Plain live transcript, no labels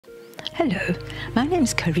Hello, my name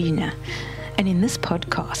is Carina, and in this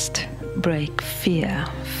podcast, Break Fear,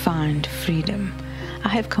 Find Freedom, I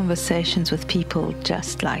have conversations with people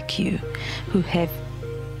just like you who have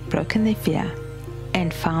broken their fear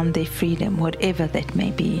and found their freedom, whatever that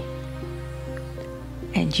may be.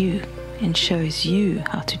 And shows you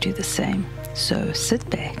how to do the same. So sit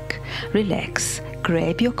back, relax,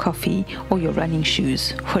 grab your coffee or your running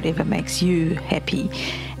shoes, whatever makes you happy,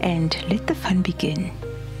 and let the fun begin.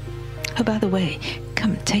 Oh, by the way,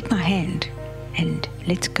 come take my hand and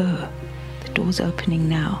let's go. The door's opening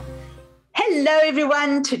now. Hello,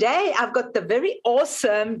 everyone. Today, I've got the very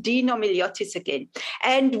awesome Dino Miliotis again.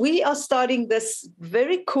 And we are starting this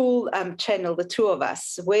very cool channel, the two of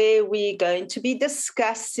us, where we're going to be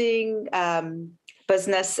discussing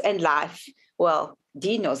business and life. Well,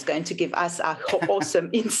 Dino's going to give us our awesome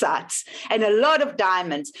insights and a lot of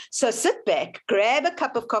diamonds. So sit back, grab a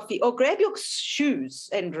cup of coffee or grab your shoes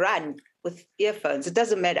and run with earphones. It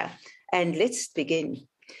doesn't matter. And let's begin.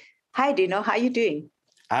 Hi, Dino. How are you doing?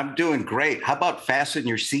 I'm doing great. How about fasten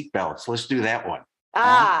your seatbelts? Let's do that one.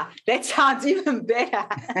 That sounds even better.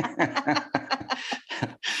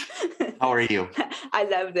 How are you? I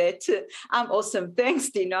love that. I'm awesome.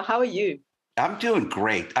 Thanks, Dino. How are you? I'm doing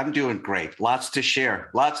great. Lots to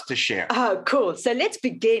share. Oh, cool. So let's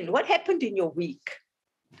begin. What happened in your week?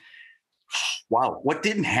 Wow. What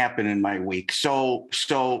didn't happen in my week? So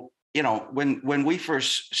when we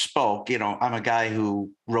first spoke, I'm a guy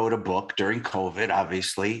who wrote a book during COVID,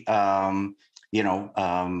 obviously,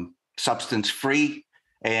 substance free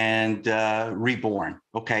and reborn.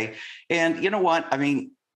 Okay. And you know what? I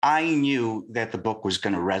mean, I knew that the book was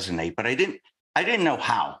going to resonate, but I didn't know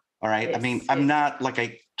how. All right. Yes, I mean, I'm not, like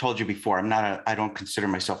I told you before, I don't consider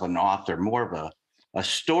myself an author, more of a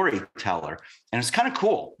storyteller. And it's kind of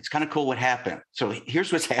cool. It's kind of cool what happened. So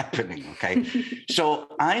here's what's happening. Okay. So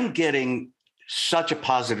I'm getting such a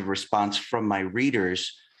positive response from my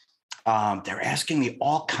readers. They're asking me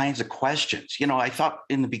all kinds of questions. I thought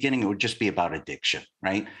in the beginning it would just be about addiction,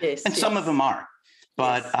 right? Yes, and some of them are.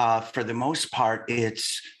 But for the most part,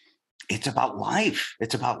 it's about life.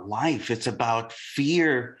 It's about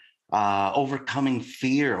fear. Overcoming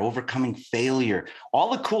fear, overcoming failure, all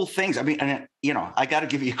the cool things. I mean, I got to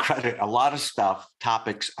give you credit. A lot of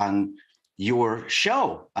topics on your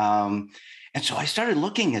show. And so I started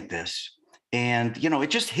looking at this and, it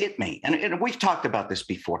just hit me. And we've talked about this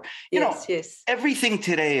before. Yes. Everything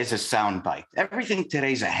today is a soundbite. Everything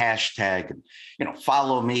today is a hashtag.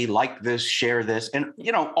 Follow me, like this, share this. And,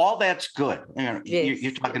 all that's good.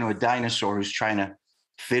 You're talking to a dinosaur who's trying to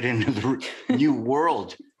fit into the new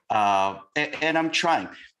world. And I'm trying.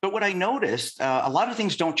 But what I noticed, a lot of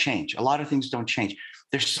things don't change.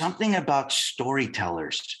 There's something about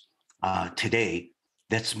storytellers today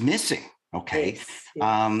that's missing. Okay.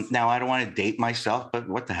 Yes. Now, I don't want to date myself, but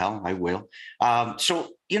what the hell, I will. So,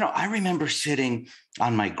 I remember sitting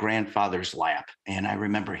on my grandfather's lap, and I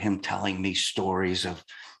remember him telling me stories of,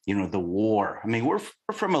 the war. I mean, we're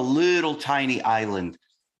from a little tiny island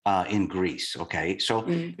in Greece. Okay. So,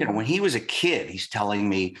 when he was a kid, he's telling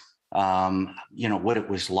me, what it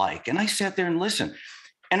was like. And I sat there and listened.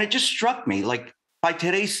 And it just struck me, like, by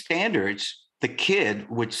today's standards, the kid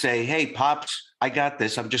would say, "Hey, Pops, I got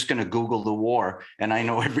this. I'm just going to Google the war and I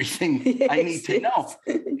know everything I need to know."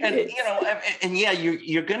 And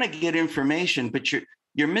you're going to get information, but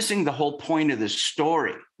you're missing the whole point of the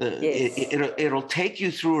story. It'll take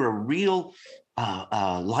you through a real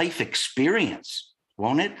life experience,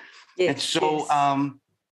 won't it? Yes, and so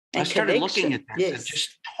I started looking at this and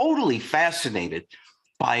just totally fascinated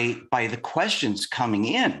by the questions coming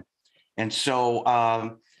in. And so,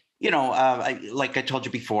 like I told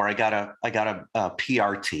you before, I got a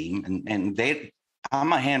PR team, and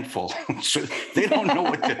I'm a handful, so they don't know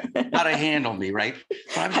how to handle me, right?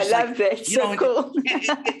 So I love that. So cool.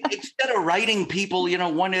 Instead of writing people,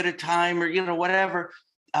 one at a time, or whatever.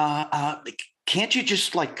 Can't you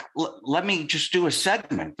just let me just do a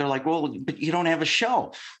segment? They're like, "Well, but you don't have a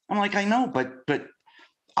show." I'm like, "I know, but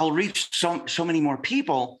I'll reach so many more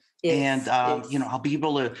people, and I'll be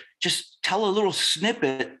able to just tell a little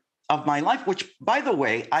snippet of my life," which, by the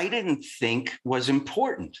way, I didn't think was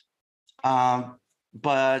important.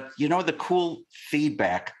 But the cool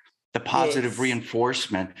feedback, the positive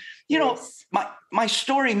reinforcement, my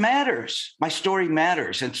story matters.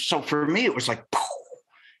 And so for me, it was like,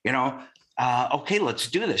 okay, let's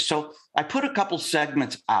do this. So I put a couple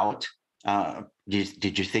segments out.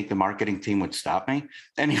 Did you think the marketing team would stop me?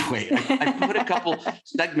 Anyway, I put a couple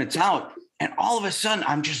segments out, and all of a sudden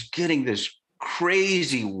I'm just getting this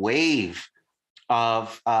crazy wave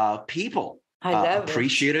of people I love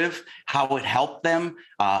appreciative, how it helped them,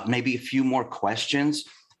 maybe a few more questions.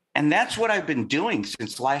 And that's what I've been doing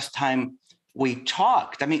since last time we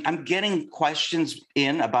talked. I mean, I'm getting questions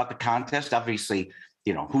in about the contest. Obviously,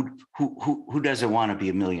 who doesn't want to be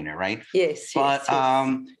a millionaire, right? Yes. But,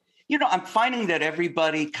 yes. I'm finding that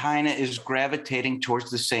everybody kind of is gravitating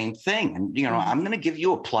towards the same thing. And, I'm going to give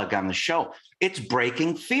you a plug on the show. It's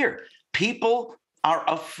breaking fear. People are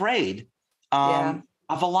afraid of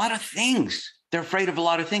a lot of things. They're afraid of a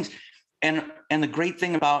lot of things. And the great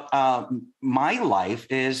thing about my life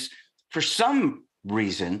is, for some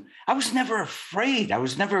reason, I was never afraid. I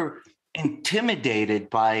was never intimidated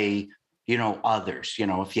by others.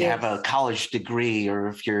 If you have a college degree, or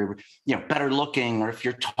if you're better looking, or if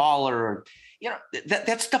you're taller, or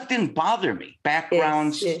that stuff didn't bother me.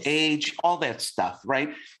 Backgrounds, age, all that stuff,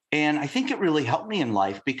 right? And I think it really helped me in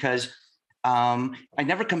life, because I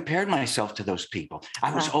never compared myself to those people.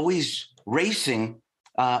 I was always racing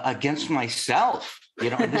against myself,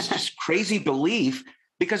 and this just crazy belief,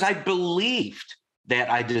 because I believed that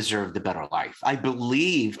I deserved a better life. I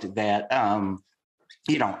believed that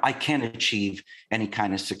I can achieve any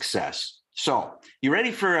kind of success. So, you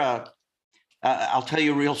ready for I'll tell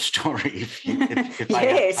you a real story if I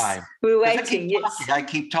have time. We're waiting. I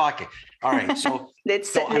keep talking. All right. So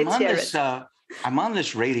let's hear it. I'm on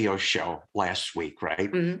this radio show last week, right?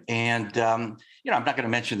 Mm-hmm. And I'm not going to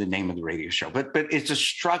mention the name of the radio show, but it's a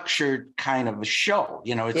structured kind of a show.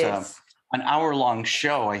 It's an hour-long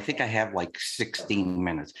show. I think I have like 16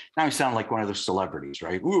 minutes. Now I sound like one of those celebrities,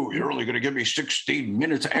 right? Ooh, you're only going to give me 16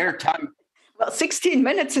 minutes of airtime. Well, 16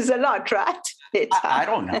 minutes is a lot, right? I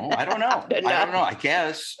don't know. I don't know. I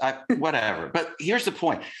guess. Whatever. But here's the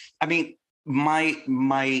point. I mean,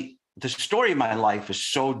 the story of my life is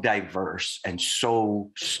so diverse and so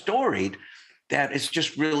storied that it's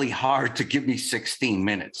just really hard to give me 16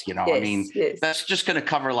 minutes. That's just going to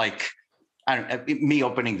cover like, me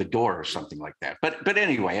opening the door or something like that. But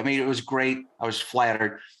anyway, I mean, it was great. I was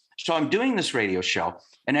flattered. So I'm doing this radio show,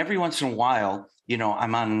 and every once in a while,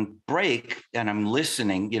 I'm on break and I'm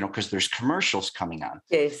listening, because there's commercials coming on.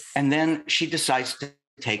 Yes. And then she decides to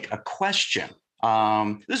take a question.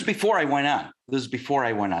 This is before I went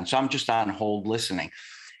on. So I'm just on hold listening.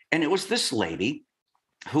 And it was this lady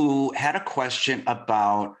who had a question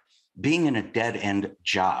about being in a dead-end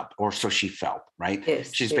job, or so she felt, right?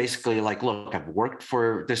 Yes, She's basically like, look, I've worked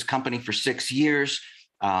for this company for 6 years.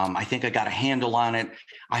 I think I got a handle on it.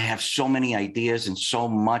 I have so many ideas and so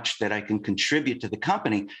much that I can contribute to the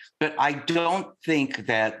company, but I don't think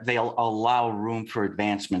that they'll allow room for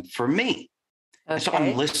advancement for me. Okay. So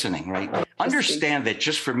I'm listening, right? Understand that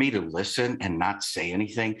just for me to listen and not say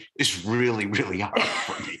anything is really, really hard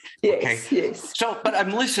for me. Yes. So, but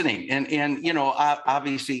I'm listening, and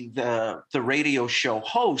obviously the radio show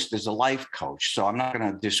host is a life coach, so I'm not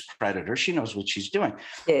going to discredit her. She knows what she's doing.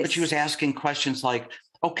 Yes. But she was asking questions like,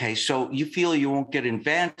 okay, so you feel you won't get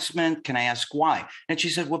advancement. Can I ask why? And she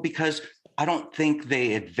said, well, because I don't think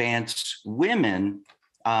they advance women.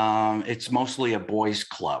 It's mostly a boys'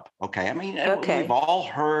 club. Okay. I mean, we've all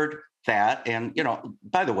heard that. And,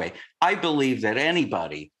 by the way, I believe that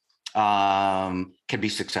anybody can be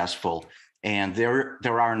successful, and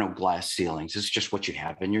there are no glass ceilings. It's just what you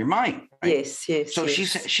have in your mind. Right? Yes. So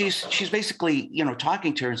she's basically,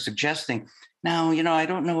 talking to her and suggesting, now, I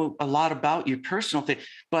don't know a lot about your personal thing,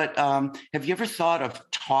 but have you ever thought of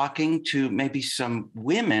talking to maybe some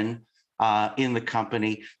women in the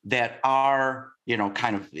company that are,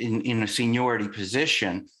 kind of in a seniority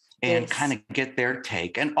position, and kind of get their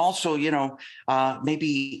take? And also,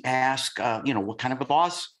 maybe ask, what kind of a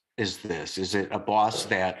boss is this? Is it a boss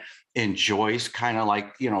that enjoys kind of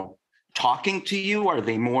like, talking to you? Are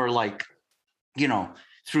they more like,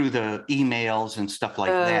 through the emails and stuff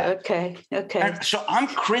like that? Okay. And so I'm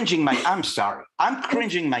cringing my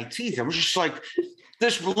teeth. I'm just like,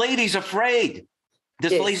 this lady's afraid.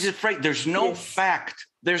 Lady's afraid. There's no fact.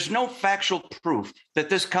 There's no factual proof that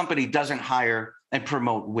this company doesn't hire and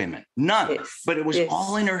promote women. None. But it was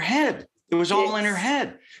all in her head. It was all in her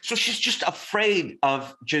head. So she's just afraid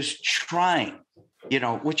of just trying,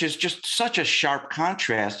 which is just such a sharp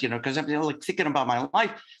contrast, because I'm like thinking about my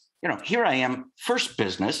life. Here I am, first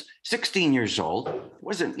business, 16 years old. It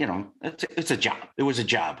wasn't, it's a job. It was a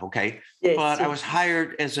job. Okay. But I was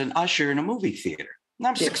hired as an usher in a movie theater. Now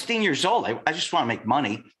I'm 16 years old. I just want to make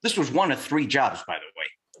money. This was one of 3 jobs, by the way.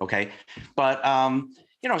 Okay. But,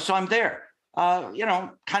 so I'm there,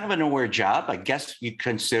 kind of a nowhere job. I guess you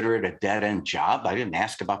consider it a dead end job. I didn't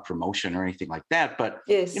ask about promotion or anything like that. But,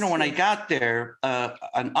 when I got there,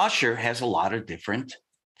 an usher has a lot of different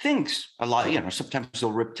things a lot. Sometimes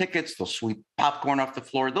they'll rip tickets, they'll sweep popcorn off the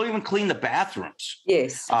floor, they'll even clean the bathrooms.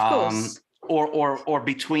 Yes, of course. Or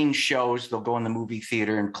between shows, they'll go in the movie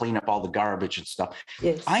theater and clean up all the garbage and stuff.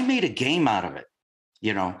 Yes. I made a game out of it,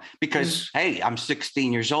 because, hey, I'm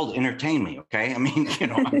 16 years old, entertain me, okay? I mean,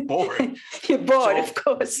 I'm bored. You're bored, of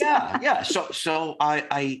course. Yeah. So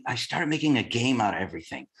I started making a game out of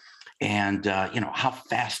everything. And, how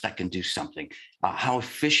fast I can do something, how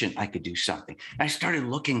efficient I could do something. I started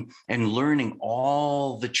looking and learning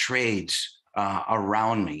all the trades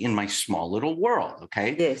around me in my small little world.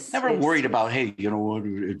 Okay. Yes. Never worried about, hey,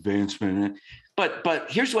 advancement. But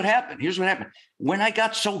here's what happened. When I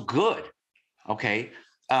got so good, okay,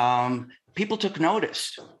 people took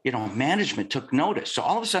notice, management took notice. So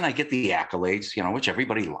all of a sudden I get the accolades, which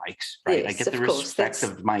everybody likes, right? Yes, I get the respect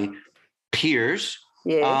of my peers.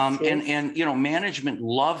 Yes, and management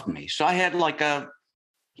loved me. So I had like a,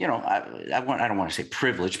 I don't want to say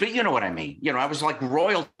privilege, but you know what I mean? I was like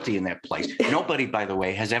royalty in that place. Nobody, by the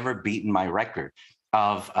way, has ever beaten my record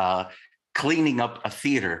of cleaning up a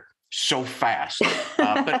theater so fast.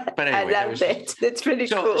 But anyway, I love that. That's really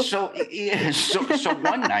cool. So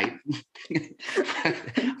one night,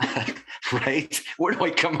 right? Where do I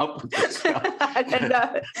come up with this stuff? I don't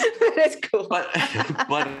know. That's cool.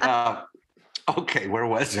 But okay, where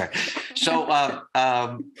was I? So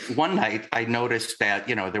one night I noticed that,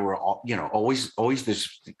 there were, always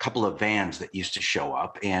this couple of vans that used to show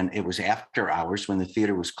up, and it was after hours when the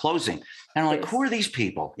theater was closing. And I'm like, who are these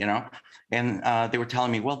people? And they were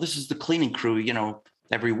telling me, well, this is the cleaning crew.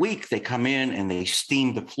 Every week they come in and they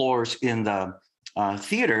steam the floors in the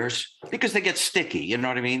theaters because they get sticky. You know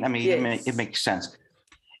what I mean? It makes sense.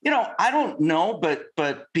 I don't know,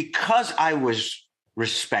 but because I was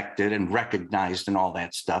respected and recognized and all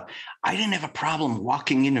that stuff, I didn't have a problem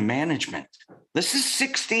walking into management. This is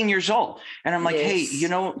 16 years old. And I'm like, hey,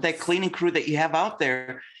 that cleaning crew that you have out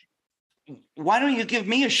there, why don't you give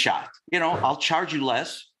me a shot? I'll charge you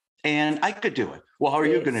less and I could do it. Well, how are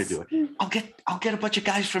you going to do it? I'll get a bunch of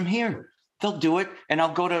guys from here. They'll do it. And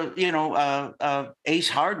I'll go to, Ace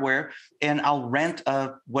Hardware and I'll rent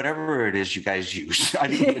whatever it is you guys use. I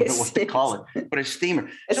don't even know what to call it, but a steamer.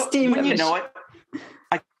 When you know it,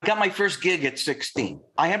 I got my first gig at 16.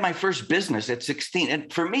 I had my first business at 16.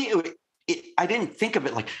 And for me, I didn't think of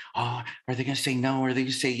it like, oh, are they going to say no? Or are they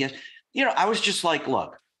going to say yes? I was just like,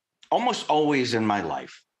 look, almost always in my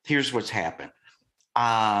life, here's what's happened.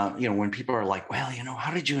 When people are like, well,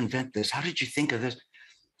 how did you invent this? How did you think of this?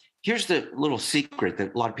 Here's the little secret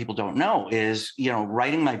that a lot of people don't know is,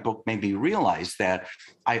 writing my book made me realize that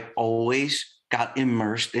I always got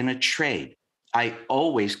immersed in a trade. I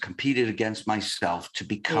always competed against myself to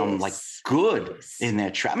become like good in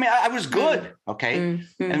that trade. I was good. Okay.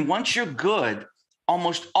 Mm-hmm. And once you're good,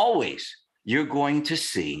 almost always you're going to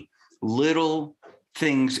see little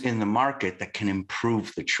things in the market that can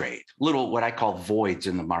improve the trade, little, what I call voids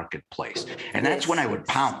in the marketplace. And that's when I would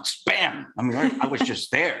pounce, bam. I was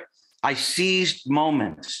just there. I seized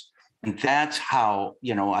moments. And that's how,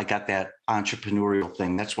 I got that entrepreneurial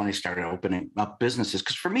thing. That's when I started opening up businesses.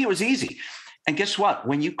 Because for me, it was easy. And guess what?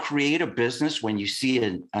 When you create a business, when you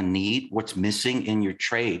see a need, what's missing in your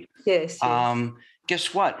trade,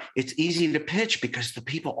 guess what? It's easy to pitch because the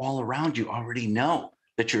people all around you already know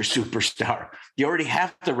that you're a superstar. You already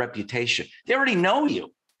have the reputation. They already know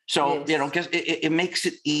you. So, guess it makes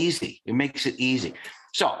it easy. It makes it easy.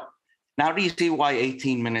 So now do you see why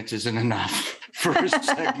 18 minutes isn't enough for a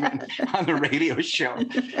segment on the radio show?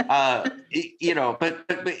 But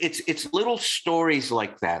it's little stories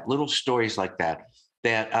like that,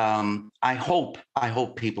 that I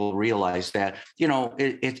hope people realize that,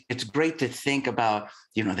 it's great to think about,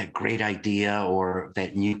 that great idea or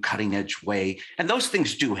that new cutting edge way. And those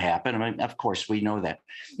things do happen. Of course, we know that.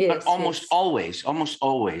 But almost always,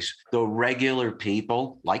 the regular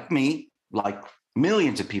people like me, like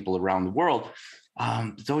millions of people around the world,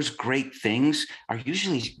 those great things are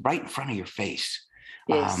usually right in front of your face.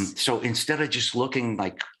 So instead of just looking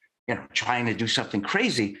like, trying to do something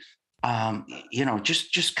crazy,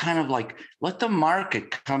 just kind of like let the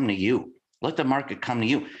market come to you.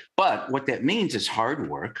 But what that means is hard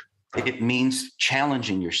work. It means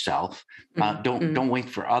challenging yourself. Don't wait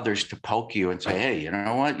for others to poke you and say, hey, you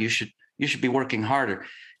know what? You should be working harder.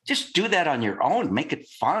 Just do that on your own. Make it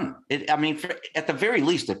fun. At the very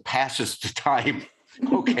least, it passes the time.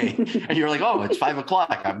 Okay. And you're like, oh, it's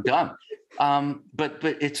 5:00. I'm done. But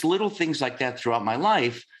it's little things like that throughout my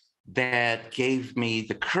life that gave me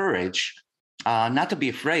the courage not to be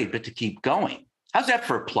afraid, but to keep going. How's that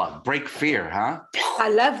for a plug? Break fear, huh? I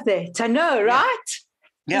love that. I know, right?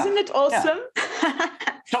 Yeah. Isn't it awesome? Yeah.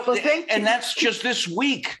 So, Well, thank you. And that's just this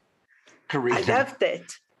week, Carina. I love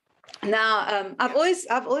that. Now, I've always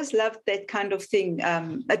loved that kind of thing,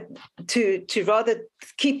 to rather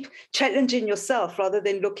keep challenging yourself rather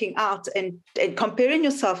than looking out and comparing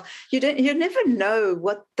yourself. You never know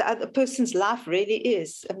what the other person's life really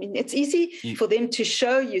is. I mean, it's easy for them to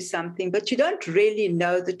show you something, but you don't really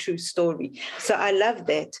know the true story. So I love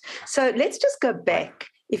that. So let's just go back.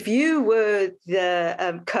 If you were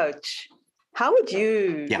the coach, how would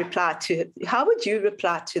you reply to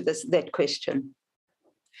that question?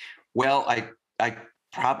 Well, I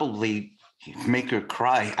probably make her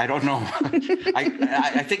cry. I don't know.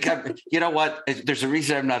 I think you know what? There's a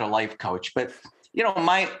reason I'm not a life coach, but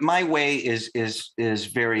my way is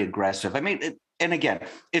very aggressive. I mean, and again,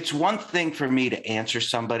 it's one thing for me to answer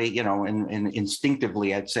somebody, and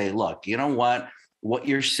instinctively I'd say, look, you know what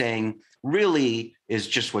you're saying really is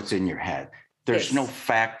just what's in your head. There's no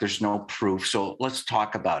fact, there's no proof. So let's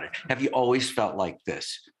talk about it. Have you always felt like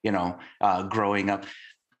this, growing up?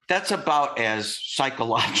 That's about as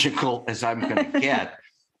psychological as I'm going to get.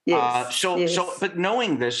 But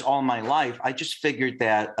knowing this all my life, I just figured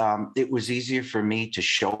that it was easier for me to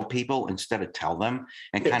show people instead of tell them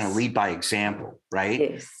and kind of lead by example,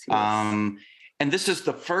 right? And this is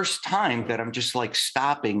the first time that I'm just like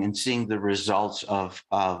stopping and seeing the results of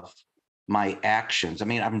my actions. I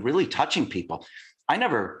mean, I'm really touching people. I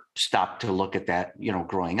never stopped to look at that,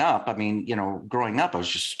 growing up. I mean, growing up, I was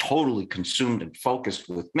just totally consumed and focused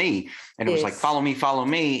with me. And it was like, follow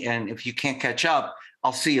me. And if you can't catch up,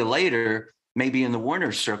 I'll see you later, maybe in the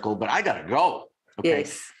Warner circle, but I got to go. Okay.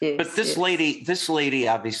 But this lady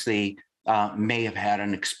obviously may have had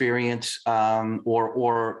an experience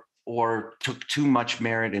or took too much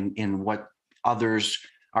merit in what others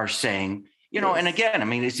are saying, and again, I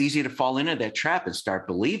mean, it's easy to fall into that trap and start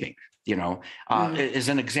believing. As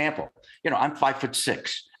an example, I'm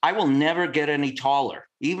 5'6". I will never get any taller,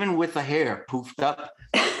 even with the hair poofed up.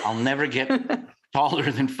 I'll never get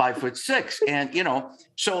taller than 5'6". And,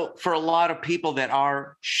 so for a lot of people that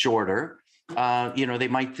are shorter, they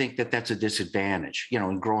might think that that's a disadvantage,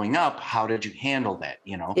 and growing up, how did you handle that?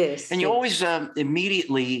 And you always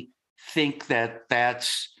immediately think that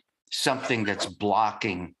that's something that's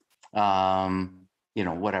blocking,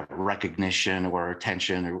 whatever recognition or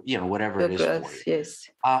attention or, whatever it is for you.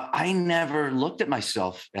 I never looked at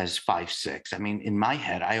myself as 5'6". I mean, in my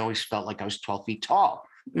head, I always felt like I was 12 feet tall.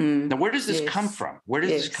 Now, where does this come from? Where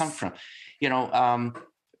does this come from?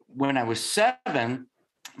 When I was 7,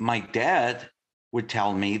 my dad would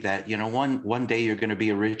tell me that, one day you're going to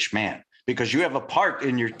be a rich man because you have a part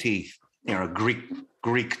in your teeth, a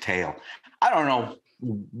Greek tale. I don't know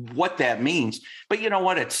what that means, but you know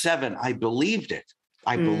what? At 7, I believed it.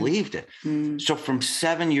 So from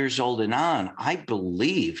 7 years old and on, I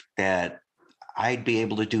believed that I'd be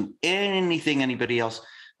able to do anything anybody else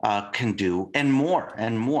can do and more.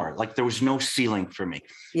 Like there was no ceiling for me.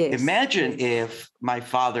 Imagine if my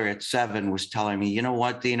father at 7 was telling me, you know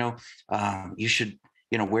what, Dino, you should,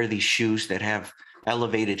 wear these shoes that have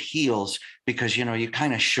elevated heels because, you're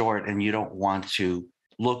kind of short and you don't want to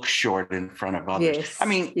look short in front of others. I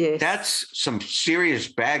mean, that's some serious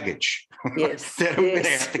baggage that I'm going to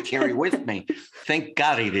have to carry with me. Thank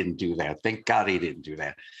God he didn't do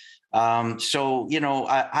that. So,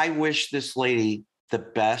 I wish this lady the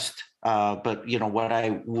best. But, what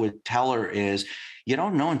I would tell her is you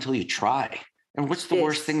don't know until you try. And what's the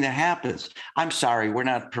worst thing that happens? I'm sorry, we're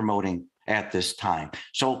not promoting at this time.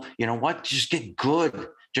 So, you know what? Just get good.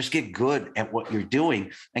 Just get good at what you're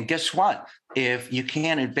doing. And guess what? If you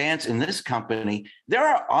can't advance in this company, there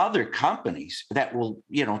are other companies that will,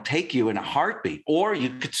 take you in a heartbeat, or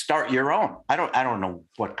you could start your own. I don't know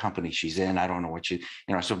what company she's in. I don't know what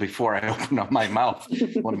so before I open up my mouth,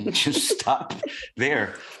 let me just stop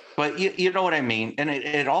there. But you know what I mean? And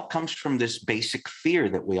it all comes from this basic fear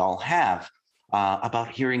that we all have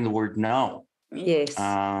about hearing the word no.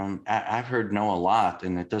 I've heard no a lot,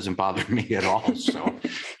 and it doesn't bother me at all. So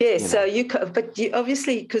So but you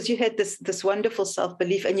obviously, because you had this wonderful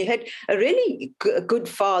self-belief, and you had a really good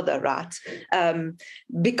father, right?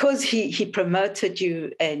 Because he promoted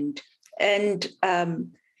you, and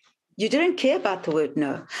you didn't care about the word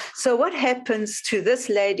no. So what happens to this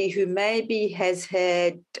lady who maybe has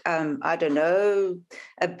had, I don't know,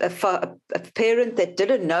 a parent that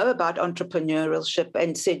didn't know about entrepreneurship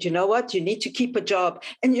and said, you know what, you need to keep a job.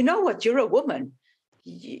 And you know what, you're a woman.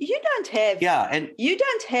 You don't have you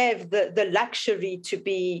don't have the luxury to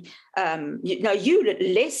be, you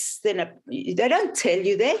less than they don't tell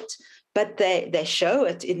you that, but they show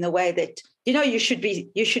it in the way that You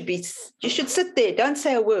should sit there. Don't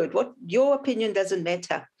say a word. What your opinion doesn't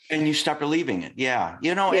matter. And you start believing it. Yeah.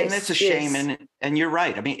 And it's a shame. And you're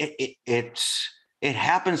right. I mean, it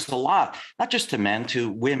happens a lot, not just to men,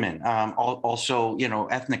 to women, also,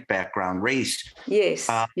 ethnic background, race. Yes.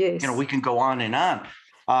 Yes. We can go on and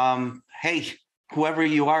on. Hey, whoever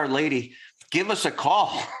you are, lady, give us a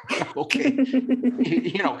call. Okay.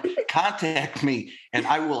 Contact me and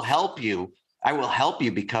I will help you. I will help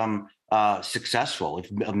you become successful.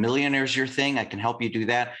 If a millionaire is your thing, I can help you do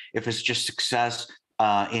that. If it's just success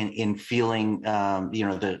in feeling,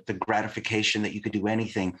 the gratification that you could do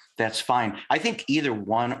anything, that's fine. I think either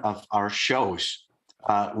one of our shows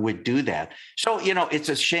would do that. So, it's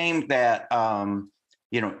a shame that,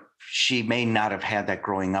 she may not have had that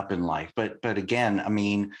growing up in life. But again, I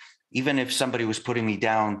mean, even if somebody was putting me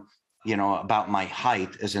down, about my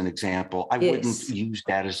height as an example, I wouldn't use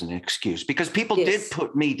that as an excuse, because people did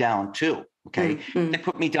put me down too. Okay. They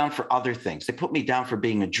put me down for other things. They put me down for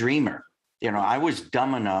being a dreamer. I was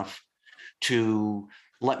dumb enough to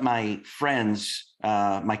let my friends,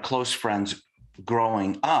 my close friends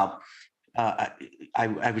growing up,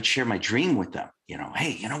 I would share my dream with them.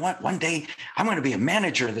 Hey, you know what? One day I'm going to be a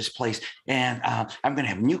manager of this place, and I'm going to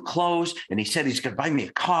have new clothes. And he said he's going to buy me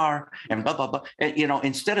a car, and blah blah blah. And,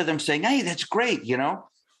 instead of them saying, "Hey, that's great,"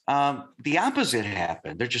 the opposite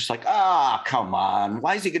happened. They're just like, come on,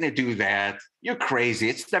 why is he going to do that? You're crazy.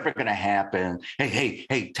 It's never going to happen.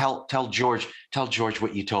 Hey, tell George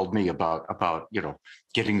what you told me about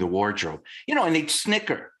getting the wardrobe. And they'd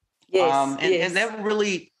snicker. Yes, and that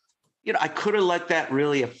really, I could have let that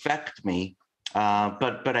really affect me.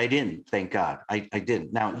 But I didn't, thank God. I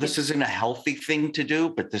didn't. Now, this isn't a healthy thing to do,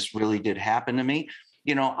 but this really did happen to me.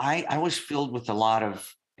 I was filled with a lot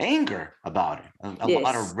of anger about it, a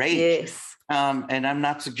lot of rage. Yes. And I'm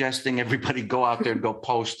not suggesting everybody go out there and go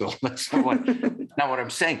postal. That's not what I'm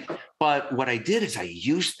saying. But what I did is I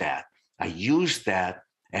used that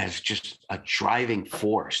as just a driving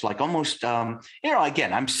force, like almost,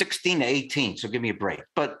 again, I'm 16 to 18, so give me a break.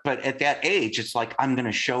 But at that age, it's like, I'm going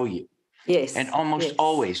to show you. Yes. And almost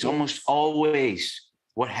always,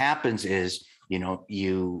 what happens is,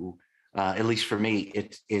 you, at least for me,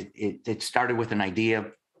 it started with an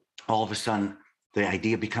idea. All of a sudden, the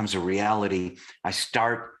idea becomes a reality. I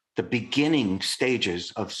start the beginning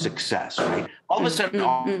stages of success, right? All of a sudden,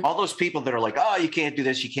 all those people that are like, oh, you can't do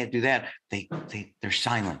this, you can't do that. They're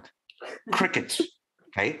silent, crickets.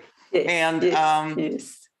 Okay. Yes, and,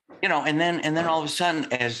 and then all of a sudden,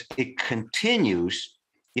 as it continues,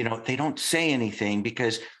 they don't say anything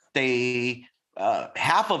because they,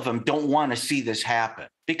 half of them don't want to see this happen.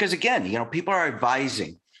 Because again, people are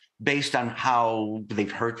advising based on how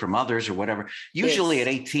they've heard from others or whatever. Usually at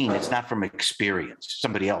 18, it's not from experience.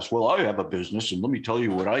 Somebody else, well, I have a business and let me tell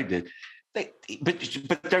you what I did. But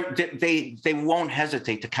they won't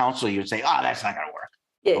hesitate to counsel you and say, that's not going to work.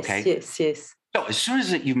 Yes, okay? Yes. So as soon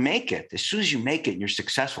as you make it, you're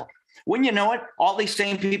successful. When you know it, all these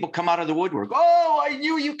same people come out of the woodwork. Oh, I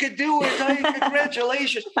knew you could do it.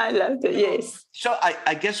 Congratulations. I love it. Yes. So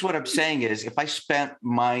I guess what I'm saying is, if I spent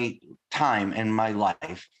my time and my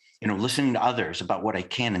life, listening to others about what I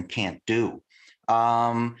can and can't do,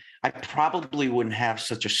 I probably wouldn't have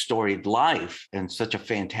such a storied life and such a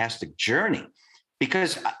fantastic journey,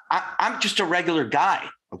 because I'm just a regular guy.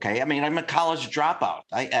 Okay. I mean, I'm a college dropout.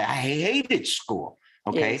 I hated school.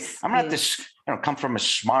 Okay. Yes, I'm not this, come from a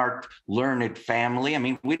smart, learned family. I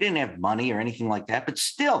mean, we didn't have money or anything like that, but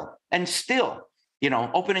still,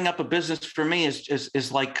 opening up a business for me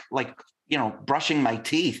is like, brushing my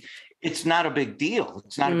teeth. It's not a big deal.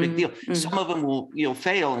 It's not a big deal. Mm-hmm. Some of them you'll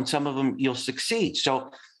fail and some of them you'll succeed. So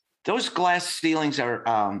those glass ceilings are,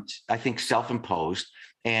 I think, self-imposed,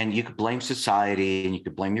 and you could blame society and you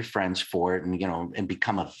could blame your friends for it and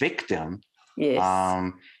become a victim. Yes.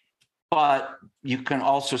 But you can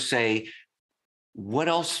also say, what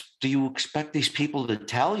else do you expect these people to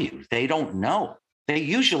tell you? They don't know. They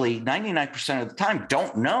usually 99% of the time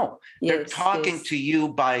don't know. Yes, they're talking to you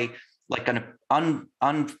by like an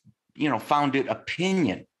founded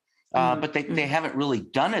opinion, but they haven't really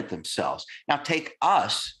done it themselves. Now, take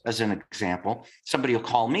us as an example. Somebody will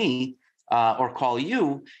call me or call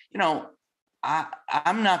you.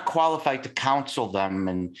 I'm not qualified to counsel them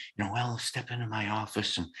and, step into my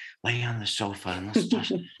office and lay on the sofa and let's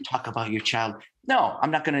just talk about your child. No,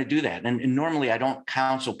 I'm not going to do that. And normally I don't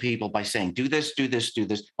counsel people by saying, do this,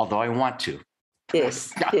 although I want to.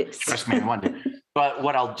 Yes. Trust me, I want to. But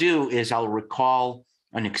what I'll do is I'll recall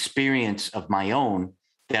an experience of my own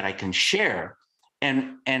that I can share.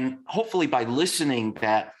 And hopefully by listening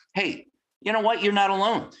that, hey, you know what? You're not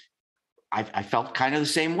alone. I felt kind of the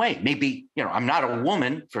same way. Maybe, I'm not a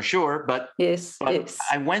woman for sure, but yes.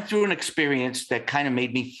 I went through an experience that kind of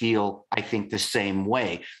made me feel, I think, the same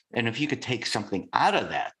way. And if you could take something out of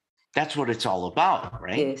that, that's what it's all about,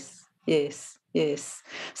 right? Yes.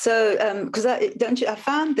 So, because I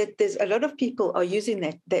found that there's a lot of people are using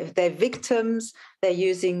that. They're victims. They're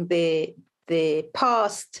using their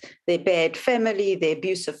past, their bad family, their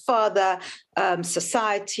abusive father,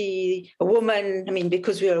 society, a woman. I mean,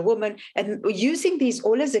 because we're a woman, and we're using these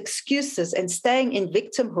all as excuses and staying in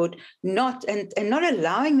victimhood, not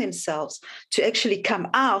allowing themselves to actually come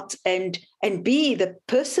out and be the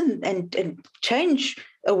person and change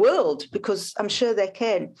a world, because I'm sure they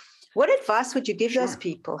can. What advice would you give those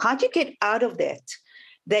people? How do you get out of that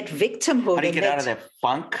victimhood? How do you get out of that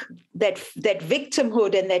funk? That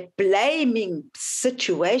victimhood and that blaming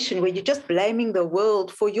situation where you're just blaming the world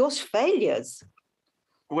for your failures?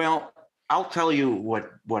 Well, I'll tell you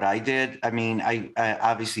what I did. I mean, I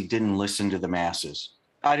obviously didn't listen to the masses.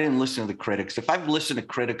 I didn't listen to the critics. If I've listened to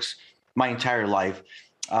critics my entire life,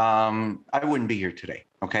 I wouldn't be here today.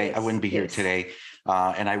 Okay. Yes, I wouldn't be here today.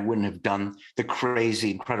 And I wouldn't have done the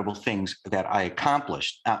crazy, incredible things that I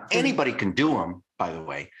accomplished. Anybody can do them, by the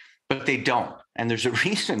way, but they don't. And there's a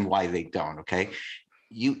reason why they don't. Okay.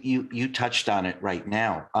 You touched on it right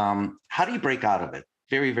now. How do you break out of it?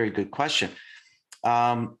 Very, very good question.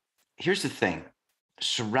 Here's the thing.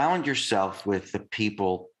 Surround yourself with the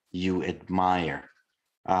people you admire.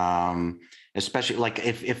 Especially like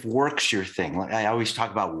if work's your thing. Like I always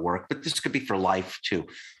talk about work, but this could be for life too.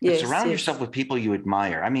 But surround yourself with people you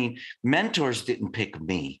admire. I mean, mentors didn't pick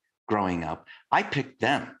me growing up. I picked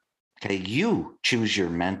them. Okay. You choose your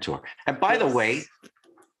mentor. And by the way,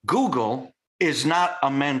 Google is not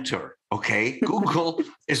a mentor. Okay. Google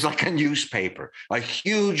is like a newspaper, a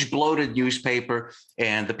huge bloated newspaper.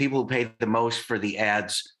 And the people who pay the most for the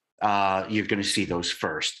ads, you're going to see those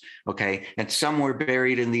first. Okay. And somewhere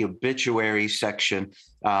buried in the obituary section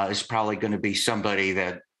is probably going to be somebody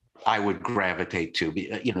that I would gravitate to,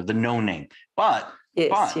 the no name. But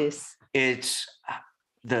it's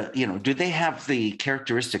do they have the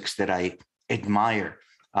characteristics that I admire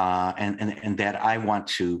and that I want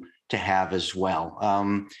to have as well?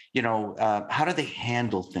 How do they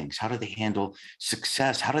handle things? How do they handle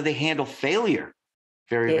success? How do they handle failure?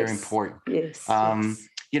 Very, very important.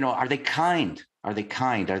 Are they kind? Are they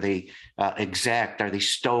kind? Are they exact? Are they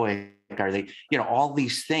stoic? Are they, all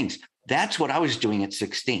these things? That's what I was doing at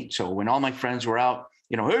 16. So when all my friends were out,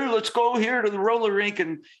 hey, let's go here to the roller rink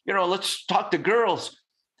and, let's talk to girls.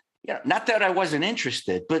 Not that I wasn't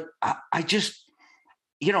interested, but I just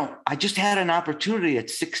had an opportunity at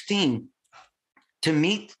 16 to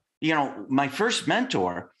meet, my first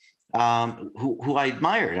mentor, who I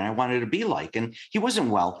admired and I wanted to be like. And he wasn't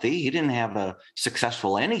wealthy. He didn't have a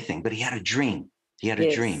successful anything, but he had a dream. He had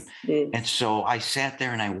a dream. And so I sat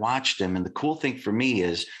there and I watched him. And the cool thing for me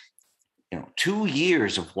is, 2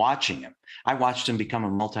 years of watching him, I watched him become a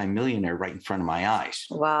multimillionaire right in front of my eyes.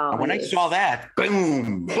 Wow. And when I saw that,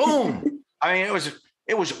 boom, boom, I mean,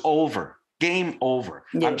 it was over, game over.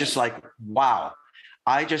 I'm just like, wow,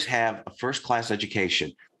 I just have a first-class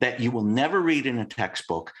education that you will never read in a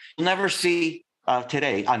textbook. You'll never see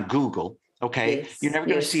today on Google. Okay. You're never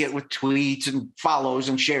going to see it with tweets and follows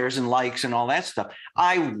and shares and likes and all that stuff.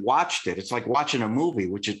 I watched it. It's like watching a movie,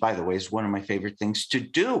 which is, by the way, is one of my favorite things to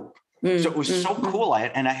do. So it was so cool. I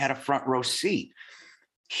had a front row seat.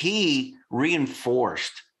 He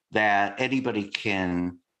reinforced that anybody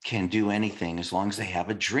can do anything as long as they have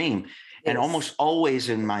a dream. And almost always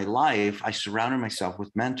in my life, I surrounded myself with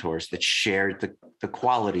mentors that shared the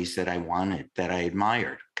qualities that I wanted, that I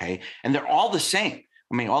admired. Okay. And they're all the same.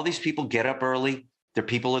 I mean, all these people get up early. They're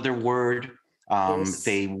people of their word.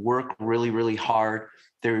 They work really, really hard.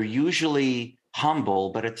 They're usually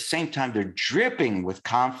humble, but at the same time, they're dripping with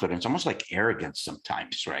confidence, almost like arrogance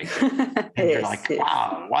sometimes, right? And they're like,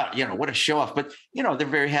 wow, what a show off. But, they're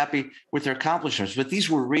very happy with their accomplishments. But these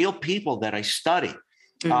were real people that I studied.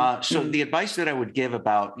 So the advice that I would give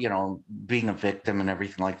about, being a victim and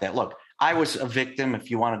everything like that. Look, I was a victim, if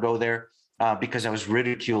you want to go there, because I was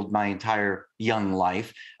ridiculed my entire young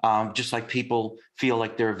life. Just like people feel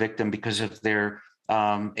like they're a victim because of their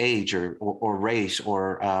age or race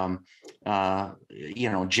or,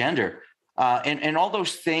 gender. And all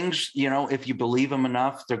those things, if you believe them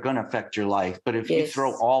enough, they're going to affect your life. But if you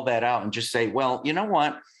throw all that out and just say, well, you know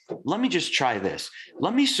what, let me just try this.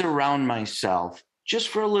 Let me surround myself just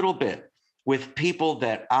for a little bit with people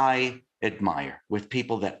that I admire, with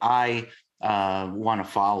people that I want to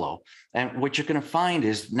follow. And what you're going to find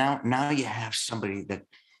is now you have somebody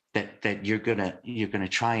that you're gonna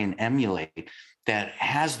try and emulate. that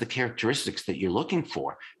has the characteristics that you're looking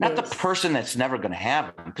for, not the person that's never going to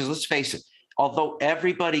have them. Because let's face it, although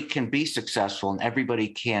everybody can be successful and everybody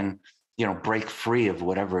can, break free of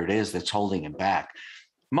whatever it is that's holding them back,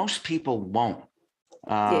 most people won't,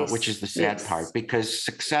 which is the sad part, because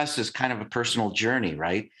success is kind of a personal journey,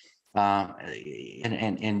 right?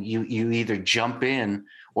 And you either jump in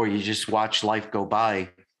or you just watch life go by,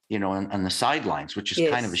 on the sidelines, which is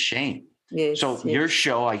kind of a shame. So your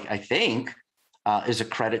show, I think, is a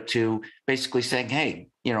credit to basically saying, hey,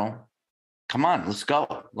 come on, let's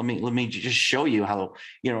go. Let me just show you how,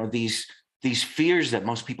 these fears that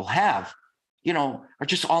most people have, are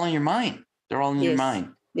just all in your mind. They're all in your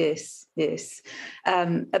mind. Yes.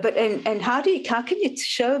 But how can you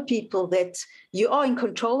show people that you are in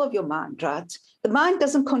control of your mind, right? The mind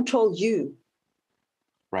doesn't control you.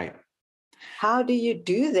 Right. How do you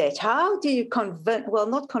do that? How do you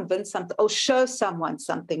not convince something or show someone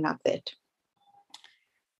something like that?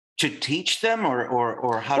 To teach them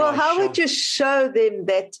or how well, how would you show them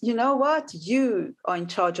that, you know what, you are in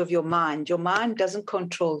charge of your mind. Your mind doesn't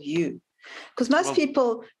control you. Because most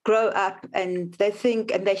people grow up and they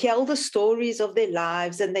think, and they hear all the stories of their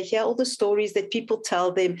lives and they hear all the stories that people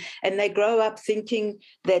tell them, and they grow up thinking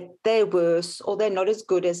that they're worse or they're not as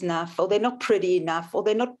good as enough or they're not pretty enough or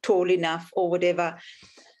they're not tall enough or whatever.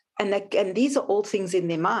 And these are all things in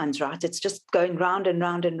their minds, right? It's just going round and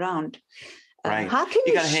round and round. Right. How can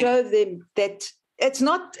you show them that it's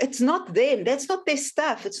not them? That's not their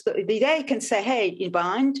stuff. It's they can say, hey, in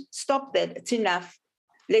mind, stop that. It's enough.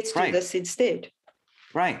 Let's do this instead.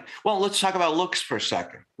 Right. Well, let's talk about looks for a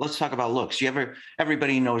second. Let's talk about looks.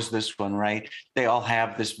 Everybody knows this one, right? They all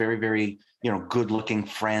have this very, very, good looking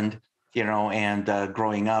friend, and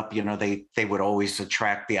growing up, they would always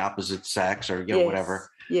attract the opposite sex or, whatever.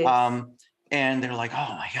 Yes. And they're like,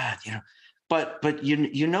 oh my God, But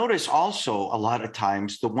you notice also a lot of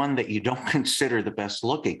times the one that you don't consider the best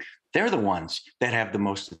looking, they're the ones that have the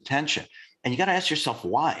most attention. And you got to ask yourself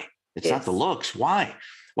why. It's not the looks. Why?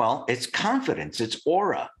 Well, it's confidence, it's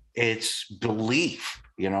aura, it's belief.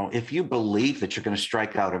 If you believe that you're going to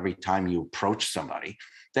strike out every time you approach somebody,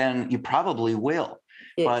 then you probably will.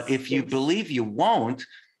 But if you believe you won't,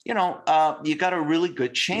 you got a really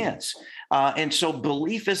good chance. And so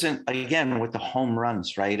belief isn't, again, with the home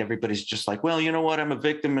runs, right? Everybody's just like, well, you know what? I'm a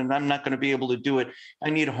victim and I'm not going to be able to do it. I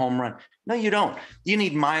need a home run. No, you don't. You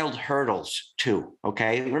need mild hurdles too.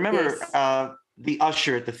 Okay. Remember the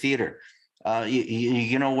usher at the theater.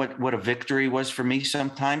 You know what a victory was for me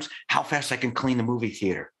sometimes? How fast I can clean the movie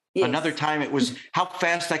theater. Yes. Another time it was how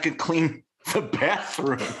fast I could clean the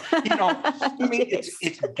bathroom. I mean,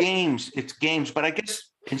 it's games, but I guess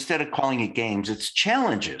instead of calling it games, it's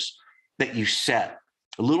challenges that you set,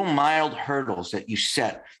 little mild hurdles that you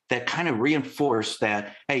set that kind of reinforce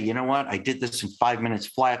that, hey, you know what? I did this in 5 minutes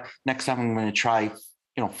flat. Next time I'm going to try,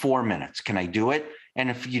 4 minutes. Can I do it? And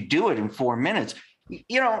if you do it in 4 minutes,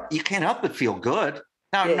 you can't help but feel good.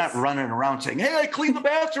 Now, I'm not running around saying, hey, I cleaned the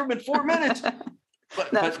bathroom in 4 minutes.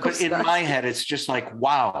 But in my head, it's just like,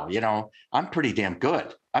 wow, I'm pretty damn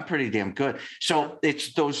good. So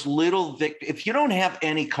it's those little, if you don't have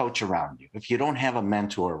any coach around you, if you don't have a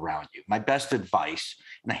mentor around you, my best advice,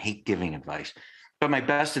 and I hate giving advice, but my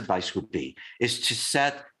best advice would be, is to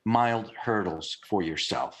set mild hurdles for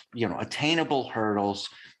yourself, attainable hurdles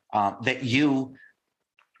that you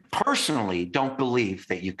personally don't believe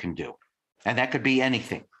that you can do. And that could be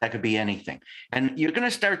anything. And you're going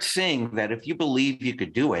to start seeing that if you believe you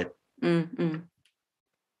could do it,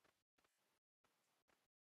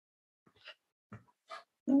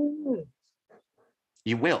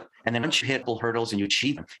 you will. And then once you hit hurdles and you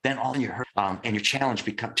achieve them, then all your and your challenge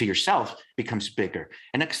to yourself becomes bigger.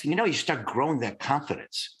 And next thing you know, you start growing that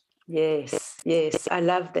confidence. Yes. I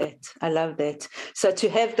love that. So to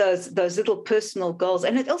have those little personal goals,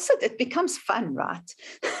 and it becomes fun, right?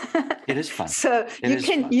 It is fun. So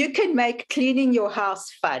you can make cleaning your house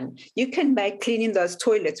fun. You can make cleaning those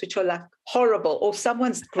toilets, which are like horrible, or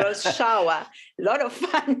someone's gross shower, a lot of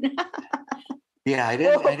fun. Yeah, I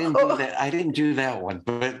didn't do that. I didn't do that one,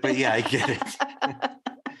 but yeah, I get it.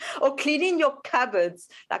 Or cleaning your cupboards.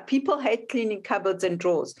 Like people hate cleaning cupboards and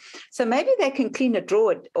drawers. So maybe they can clean a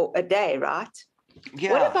drawer a day, right?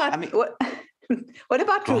 Yeah. What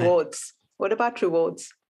about rewards? What about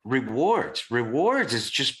rewards? Rewards is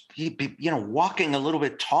just, walking a little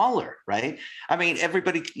bit taller, right? I mean,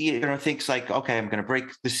 everybody, thinks like, okay, I'm going to break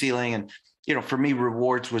the ceiling. And, for me,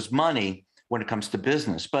 rewards was money when it comes to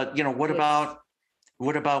business. But, what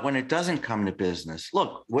about when it doesn't come to business?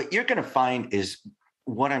 Look, what you're going to find is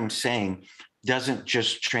what I'm saying doesn't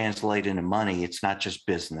just translate into money. It's not just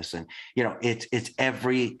business. And, it's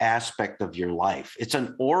every aspect of your life. It's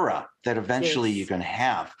an aura that eventually Yes. you're going to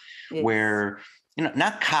have Yes. where,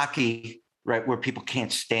 not cocky, right? Where people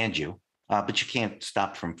can't stand you. But you can't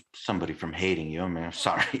stop somebody from hating you. I mean, I'm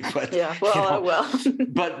sorry, but Yeah, well,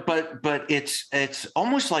 but it's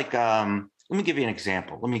almost like, let me give you an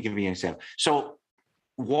example. So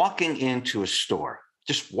walking into a store,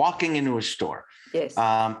 Yes.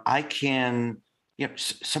 I can,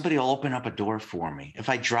 somebody will open up a door for me. If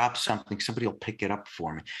I drop something, somebody will pick it up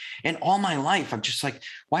for me. And all my life, I'm just like,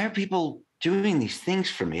 why are people doing these things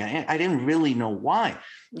for me? I didn't really know why.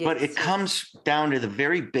 Yes, but it comes down to the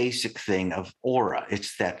very basic thing of aura.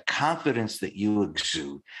 It's that confidence that you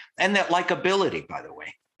exude, and that likability, by the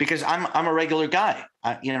way, because I'm a regular guy.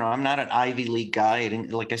 I'm not an Ivy League guy. I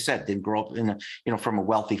didn't, like I said, didn't grow up from a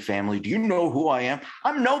wealthy family. Do you know who I am?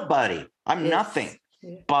 I'm nobody. I'm nothing,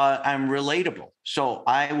 but I'm relatable. So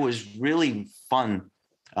I was really fun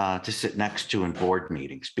to sit next to in board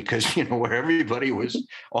meetings, because, where everybody was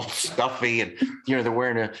all stuffy and, they're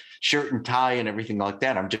wearing a shirt and tie and everything like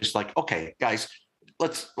that. I'm just like, okay, guys,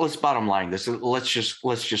 let's bottom line this. Let's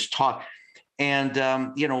just talk. And,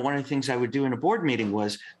 one of the things I would do in a board meeting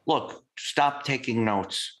was, look, stop taking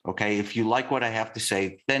notes. Okay. If you like what I have to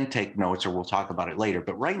say, then take notes, or we'll talk about it later.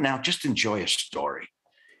 But right now, just enjoy a story.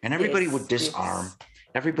 And everybody would disarm.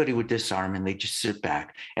 Everybody would disarm, and they just sit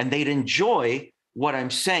back and they'd enjoy what I'm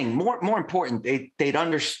saying. More important, they'd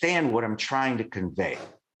understand what I'm trying to convey.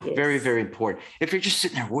 Yes. Very, very important. If you're just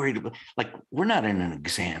sitting there worried about, like, we're not in an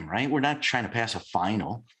exam, right? We're not trying to pass a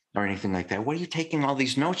final or anything like that. What are you taking all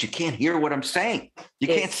these notes? You can't hear what I'm saying. You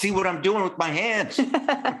can't see what I'm doing with my hands.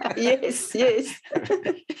 Yes.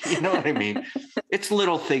 You know what I mean? It's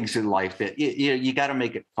little things in life that you got to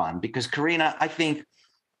make it fun. Because, Carina, I think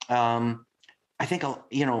I'll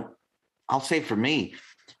say for me,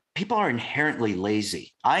 people are inherently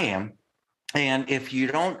lazy. I am. And if you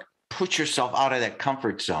don't put yourself out of that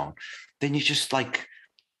comfort zone, then you'll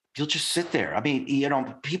just sit there. I mean,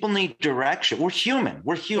 people need direction. We're human.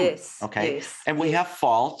 Yes, okay. Yes, and we have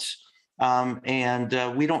faults.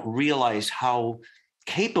 And we don't realize how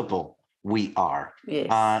capable we are. Yes.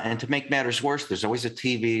 And to make matters worse, there's always a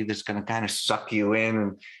TV that's going to kind of suck you in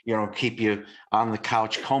and, keep you on the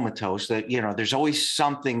couch comatose. That, there's always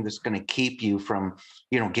something that's going to keep you from,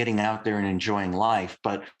 getting out there and enjoying life.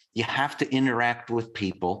 But you have to interact with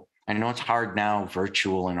people. I know it's hard now,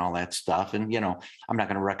 virtual and all that stuff. And, I'm not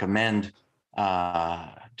going to recommend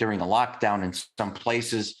during a lockdown in some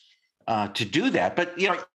places to do that. But,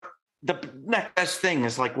 the next best thing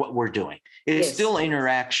is like what we're doing. It's still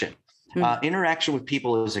interaction. Interaction with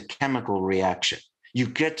people is a chemical reaction. You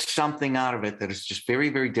get something out of it that is just very,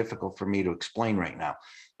 very difficult for me to explain right now.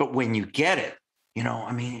 But when you get it,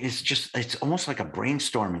 it's almost like a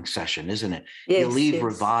brainstorming session, isn't it? Yes, you leave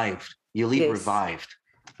revived. Revived.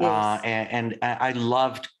 Yes. And I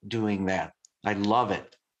loved doing that. I love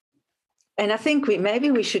it. And I think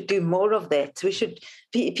maybe we should do more of that.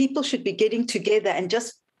 People should be getting together and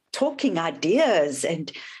just talking ideas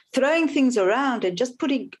and throwing things around and just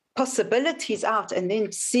putting possibilities out, and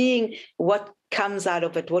then seeing what comes out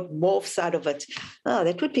of it, what morphs out of it. Oh,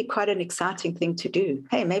 that would be quite an exciting thing to do.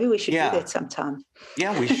 Hey, maybe we should do that sometime.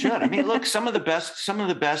 Yeah, we should. I mean, look, some of the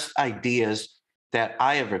best ideas that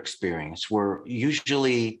I ever experienced were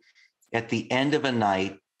usually at the end of a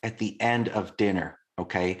night, at the end of dinner.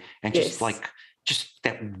 Okay. And just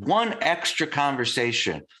that one extra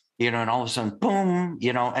conversation, and all of a sudden, boom,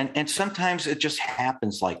 and sometimes it just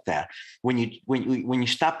happens like that when you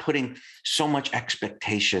stop putting so much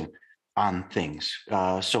expectation on things.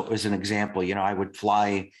 So as an example, I would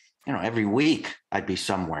fly, every week I'd be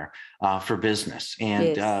somewhere for business.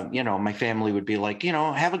 And, my family would be like,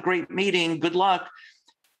 have a great meeting. Good luck.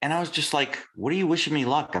 And I was just like, what are you wishing me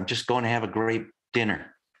luck? I'm just going to have a great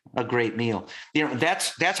dinner, a great meal.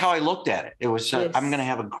 That's how I looked at it. It was, I'm going to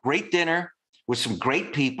have a great dinner with some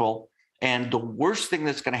great people. And the worst thing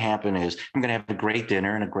that's going to happen is I'm going to have a great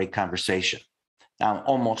dinner and a great conversation.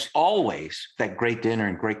 Almost always that great dinner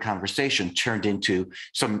and great conversation turned into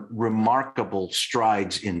some remarkable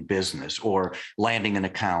strides in business or landing an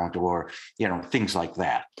account or, things like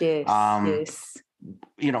that. Yes.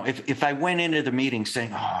 If I went into the meeting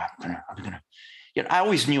saying, oh, I'm going to, I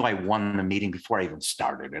always knew I won the meeting before I even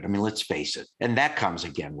started it. I mean, let's face it. And that comes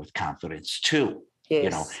again with confidence too.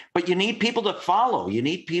 Yes. But you need people to follow. You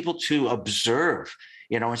need people to observe,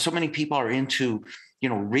 and so many people are into,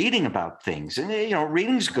 reading about things. And,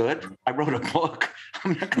 reading's good. I wrote a book.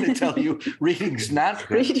 I'm not going to tell you reading's not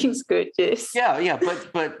good. Reading's good, yes. Yeah.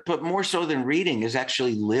 But more so than reading is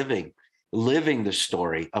actually living living the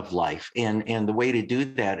story of life. And the way to do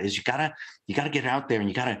that is you gotta get out there and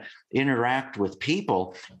you gotta interact with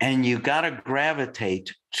people, and you gotta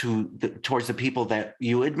gravitate towards the people that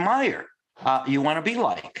you admire, you want to be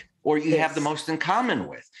like, or you have the most in common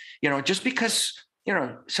with. Just because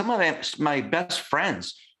some of my best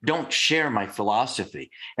friends don't share my philosophy,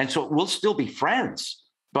 and so we'll still be friends,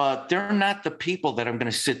 but they're not the people that I'm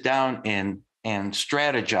going to sit down and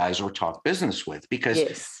strategize or talk business with, because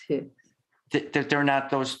they're not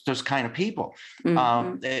those kind of people.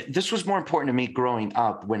 This was more important to me growing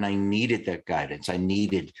up, when I needed that guidance. I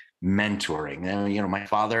needed mentoring. And, my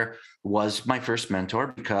father was my first mentor,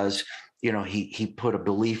 because, he put a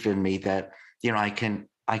belief in me that, I can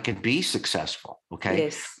be successful.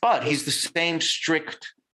 Okay. But he's the same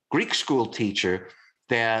strict Greek school teacher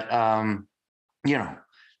that,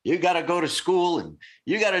 you got to go to school and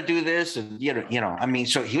you got to do this. And,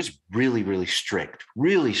 so he was really, really strict,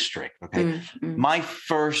 really strict. Okay. My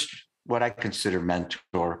first, what I consider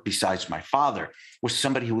mentor, besides my father, was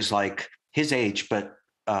somebody who was like his age, but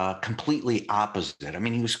completely opposite. I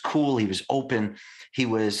mean, he was cool. He was open. He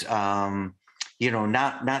was, not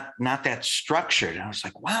that structured. And I was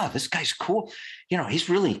like, wow, this guy's cool. He's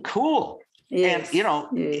really cool. And,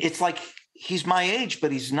 it's like, he's my age,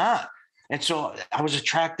 but he's not. And so I was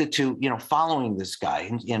attracted to, following this guy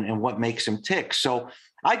and what makes him tick. So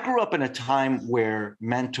I grew up in a time where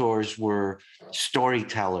mentors were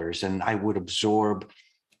storytellers, and I would absorb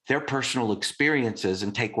their personal experiences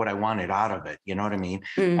and take what I wanted out of it. You know what I mean?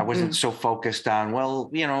 I wasn't so focused on,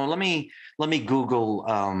 let me Google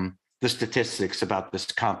the statistics about this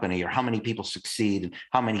company, or how many people succeed and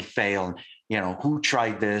how many fail, and who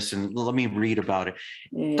tried this, and let me read about it.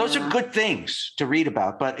 Those are good things to read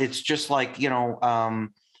about, but it's just like,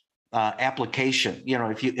 application.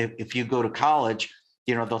 If you go to college,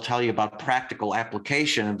 they'll tell you about practical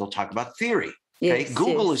application, and they'll talk about theory. Okay.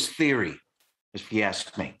 Google is theory, if you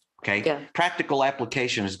ask me. Okay. Practical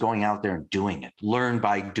application is going out there and doing it. Learn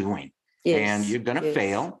by doing. And you're going to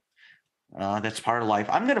fail. That's part of life.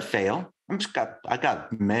 I'm going to fail. I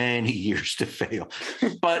got many years to fail,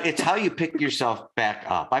 but it's how you pick yourself back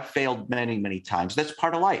up. I've failed many, many times. That's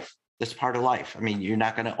part of life. I mean, you're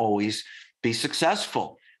not going to always be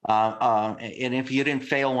successful. And if you didn't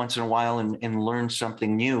fail once in a while and learn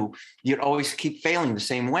something new, you'd always keep failing the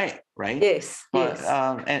same way. Right. But,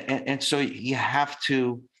 and so you have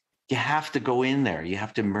to go in there. You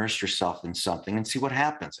have to immerse yourself in something and see what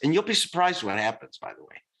happens. And you'll be surprised what happens, by the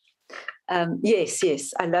way. Yes,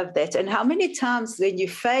 I love that. And how many times when you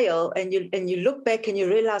fail and you look back and you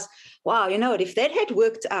realize, wow, if that had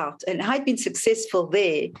worked out and I'd been successful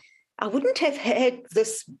there, I wouldn't have had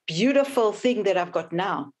this beautiful thing that I've got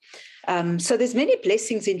now. So there's many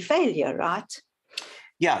blessings in failure, right?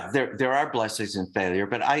 Yeah, there are blessings in failure,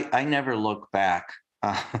 but I never look back.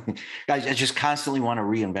 I just constantly want to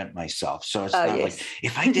reinvent myself. So it's not like,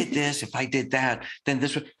 if I did this, if I did that, then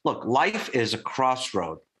this would. Look, life is a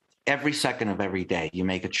crossroad. Every second of every day, you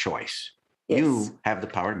make a choice. You have the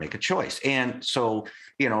power to make a choice. And so,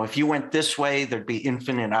 if you went this way, there'd be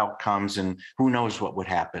infinite outcomes, and who knows what would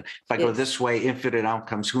happen. If I go this way, infinite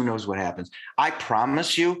outcomes, who knows what happens. I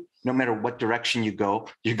promise you, no matter what direction you go,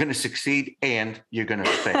 you're going to succeed and you're going to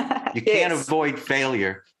fail. You can't avoid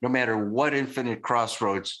failure, no matter what infinite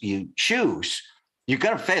crossroads you choose. You're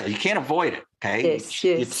going to fail. You can't avoid it. Okay.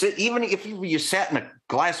 Even if you sat in a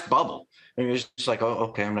glass bubble, and you're just like, oh,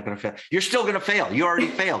 okay, I'm not going to fail. You're still going to fail. You already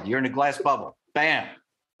failed. You're in a glass bubble. Bam.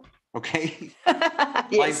 Okay.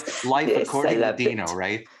 Life according to Dino,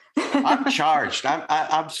 right? I'm charged.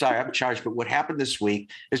 I'm sorry. I'm charged. But what happened this week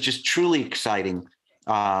is just truly exciting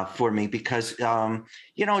for me, because,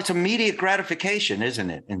 it's immediate gratification, isn't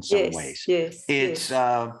it? In some ways. It's,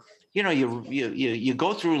 you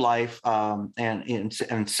go through life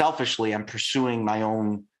and selfishly, I'm pursuing my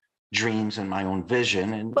own dreams and my own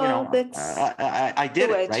vision, and I did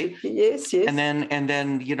it, right? Yes. And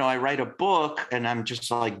then I write a book, and I'm just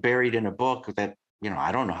like buried in a book that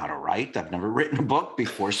I don't know how to write. I've never written a book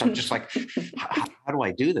before, so I'm just like, how do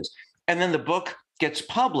I do this? And then the book gets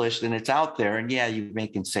published, and it's out there, and you're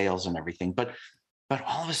making sales and everything, but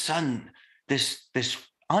all of a sudden, this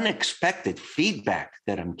unexpected feedback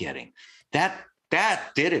that I'm getting, that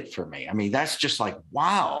did it for me. I mean, that's just like,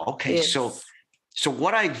 wow. Okay, So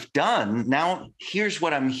what I've done now, here's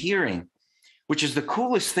what I'm hearing, which is the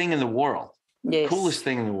coolest thing in the world. Coolest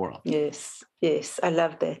thing in the world. Yes. I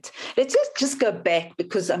love that. Let's just go back,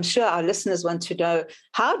 because I'm sure our listeners want to know,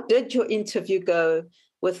 how did your interview go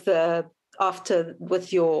with on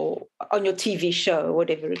your TV show or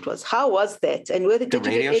whatever it was? How was that? And did you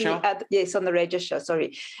get any other? Yes, on the radio show.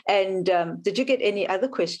 Sorry. And did you get any other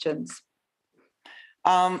questions?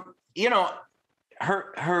 You know,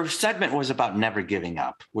 her segment was about never giving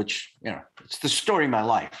up, which, you know, it's the story of my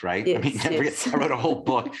life, right? Yes, I mean, I wrote a whole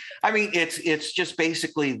book. I mean, it's just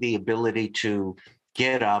basically the ability to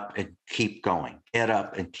get up and keep going, get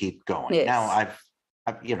up and keep going. Yes. Now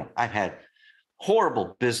I've had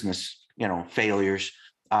horrible business, failures.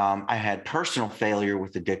 I had personal failure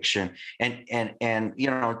with addiction, and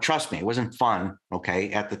trust me, it wasn't fun.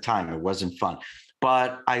 Okay, at the time, it wasn't fun,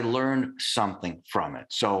 but I learned something from it.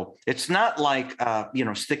 So it's not like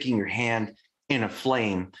sticking your hand in a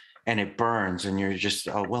flame and it burns, and you're just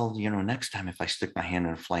next time if I stick my hand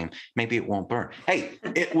in a flame, maybe it won't burn. Hey,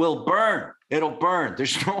 it will burn. It'll burn.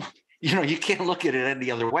 There's no. You can't look at it any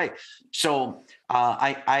other way. So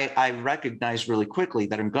I recognize really quickly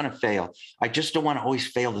that I'm going to fail. I just don't want to always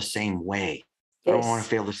fail the same way. Yes. I don't want to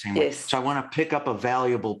fail the same way. So I want to pick up a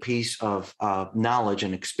valuable piece of knowledge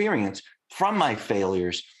and experience from my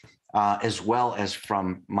failures, as well as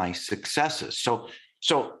from my successes. So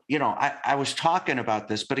I was talking about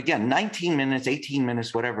this, but again, 19 minutes, 18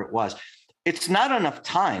 minutes, whatever it was, it's not enough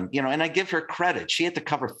time, and I give her credit. She had to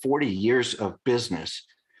cover 40 years of business.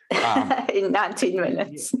 In 19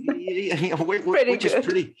 minutes. Which is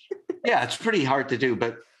pretty, it's pretty hard to do.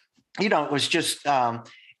 But, it was just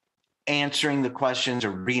answering the questions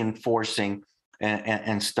or reinforcing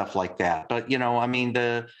and stuff like that. But,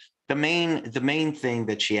 the main thing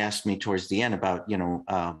that she asked me towards the end about,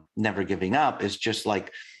 never giving up is just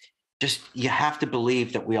you have to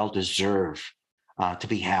believe that we all deserve to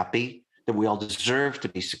be happy, that we all deserve to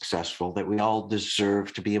be successful, that we all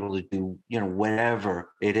deserve to be able to do,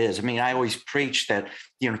 whatever it is. I mean, I always preach that,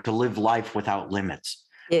 to live life without limits.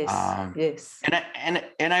 Yes. Yes.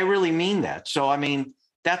 And I really mean that. So, I mean,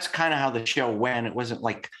 that's kind of how the show went. It wasn't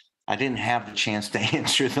like I didn't have the chance to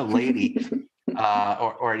answer the lady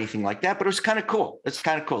or anything like that, but it was kind of cool. It's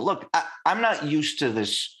kind of cool. Look, I'm not used to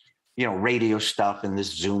this, radio stuff and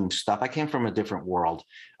this Zoom stuff. I came from a different world.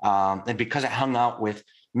 And because I hung out with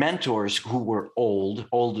mentors who were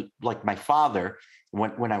old, like my father,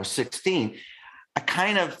 when I was 16, I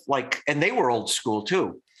kind of and they were old school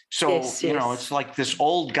too. So, yes. It's like this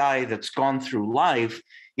old guy that's gone through life,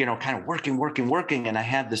 kind of working. And I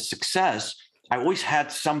had this success. I always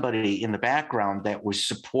had somebody in the background that was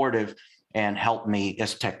supportive and helped me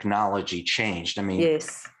as technology changed. I mean,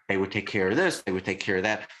 yes. They would take care of this, they would take care of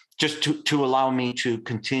that, just to allow me to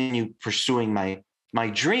continue pursuing my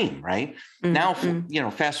dream, right? Mm-hmm. Now,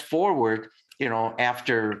 fast forward,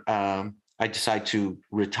 after I decide to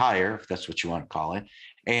retire, if that's what you want to call it.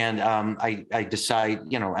 And I decide,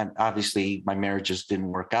 obviously my marriage just didn't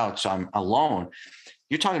work out. So I'm alone.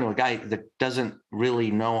 You're talking to a guy that doesn't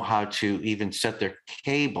really know how to even set their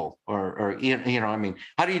cable or I mean,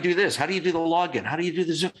 how do you do this? How do you do the login? How do you do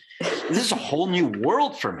the Zoom? This is a whole new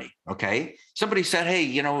world for me. Okay. Somebody said,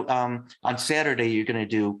 hey, on Saturday, you're going to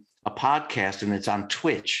do a podcast and it's on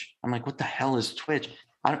Twitch. I'm like, what the hell is Twitch?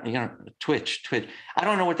 Twitch. I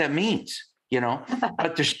don't know what that means,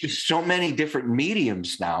 but there's just so many different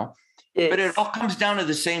mediums now. Yes. But it all comes down to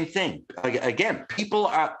the same thing. Again, people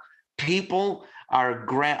are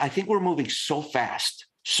I think we're moving so fast,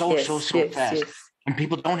 so fast. Yes. And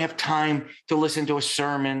people don't have time to listen to a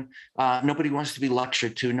sermon. Nobody wants to be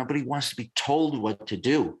lectured to. Nobody wants to be told what to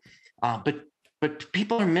do. But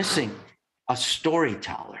people are missing a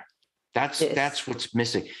storyteller. That's what's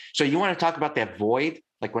missing. So you want to talk about that void?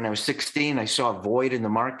 Like when I was 16, I saw a void in the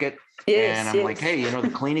market. Yes, and I'm like, hey, the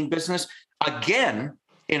cleaning business, again,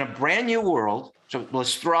 in a brand new world. So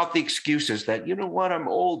let's throw out the excuses that, I'm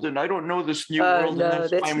old and I don't know this new world,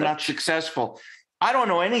 and that's why I'm not successful. I don't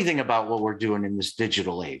know anything about what we're doing in this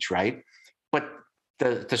digital age, right? But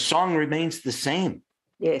the song remains the same.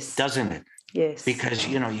 Yes. Doesn't it? Yes. Because,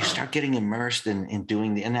 you start getting immersed in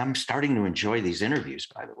doing and I'm starting to enjoy these interviews,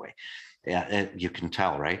 by the way. Yeah, you can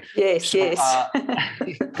tell, right? Yes, so, yes.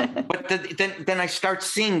 But then I start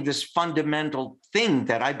seeing this fundamental thing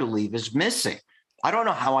that I believe is missing. I don't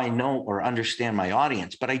know how I know or understand my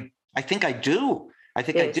audience, but I think I do. I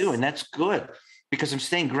do. And that's good because I'm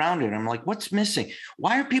staying grounded. I'm like, what's missing?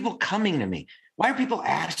 Why are people coming to me? Why are people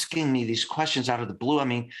asking me these questions out of the blue? I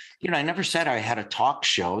mean, I never said I had a talk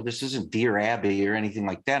show. This isn't Dear Abby or anything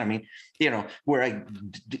like that. I mean, where I,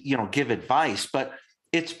 give advice, but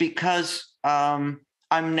it's because I'm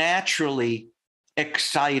naturally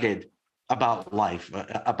excited about life,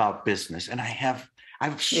 about business. And I have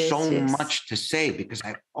so much to say because I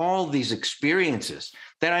have all these experiences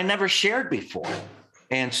that I never shared before.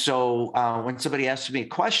 And so when somebody asks me a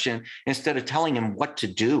question, instead of telling them what to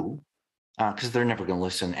do, because they're never going to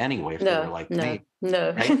listen anyway if they were like me.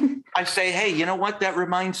 No. Right? I say, hey, you know what? That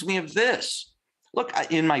reminds me of this. Look,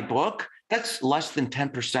 in my book, that's less than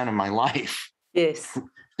 10% of my life. Yes.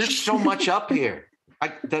 There's so much up here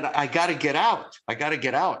that I got to get out. I got to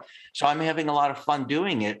get out. So I'm having a lot of fun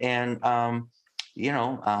doing it. And,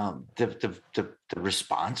 the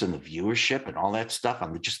response and the viewership and all that stuff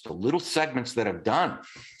on just the little segments that I've done,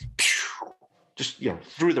 just,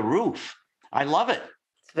 through the roof. I love it.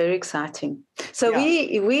 It's very exciting. So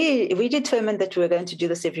we determined that we were going to do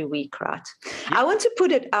this every week, right? Yeah. I want to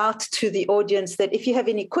put it out to the audience that if you have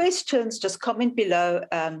any questions, just comment below.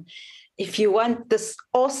 If you want this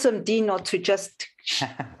awesome Dino to just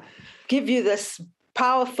give you this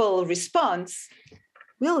powerful response,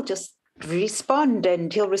 we'll just respond,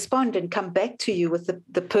 and he'll respond and come back to you with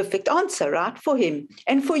the perfect answer, right? For him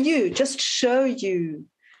and for you, just show you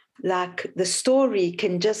like the story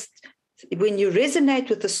can just, when you resonate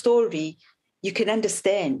with the story, you can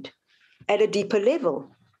understand at a deeper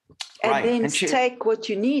level and right. then take what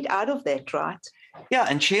you need out of that, right? Yeah,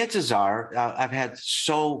 and chances are I've had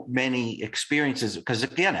so many experiences because,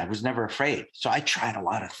 again, I was never afraid. So I tried a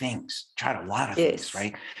lot of things, things,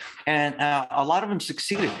 right? And a lot of them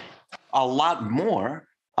succeeded. A lot more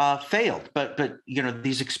failed. But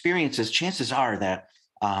these experiences, chances are that,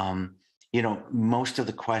 most of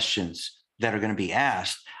the questions that are going to be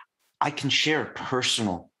asked, I can share a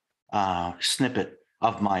personal snippet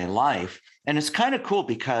of my life. And it's kind of cool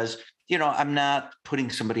because I'm not putting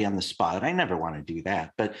somebody on the spot. I never want to do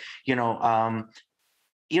that. But,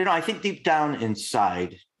 I think deep down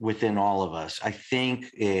inside within all of us, I think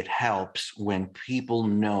it helps when people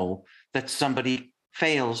know that somebody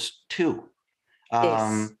fails too.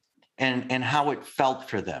 And how it felt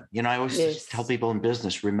for them. I always tell people in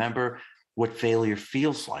business, remember what failure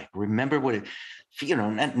feels like. Remember what it,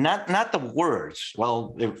 not the words.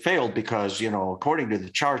 Well, it failed because, according to the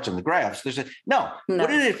charts and the graphs, no. What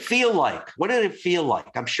did it feel like? What did it feel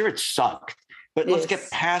like? I'm sure it sucked, but let's get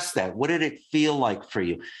past that. What did it feel like for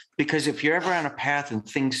you? Because if you're ever on a path and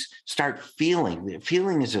things start feeling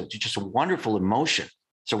is just a wonderful emotion.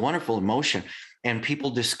 It's a wonderful emotion, and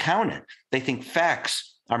people discount it. They think facts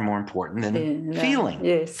are more important than feeling.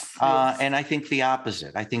 Yes. And I think the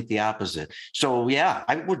opposite. So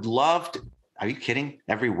I would love to, are you kidding?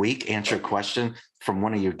 Every week answer a question from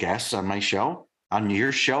one of your guests on my show, on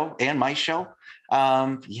your show and my show.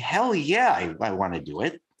 Hell yeah, I want to do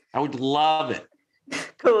it. I would love it.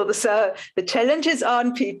 Cool. So the challenge is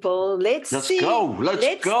on, people. Let's go.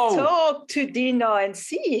 Let's go. Talk to Dino and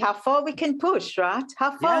see how far we can push, right?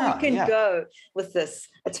 How far we can go with this.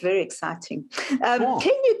 It's very exciting. Cool.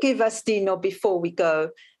 Can you give us, Dino, before we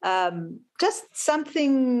go, just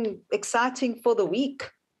something exciting for the week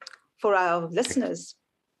for our listeners?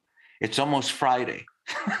 It's almost Friday.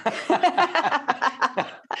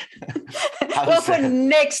 Well, for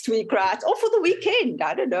next week, right? Or for the weekend.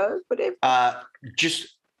 I don't know. Whatever.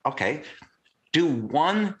 Do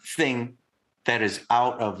one thing that is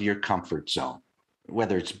out of your comfort zone,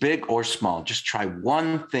 whether it's big or small. Just try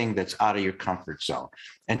one thing that's out of your comfort zone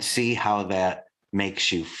and see how that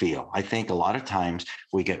makes you feel. I think a lot of times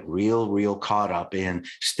we get real caught up in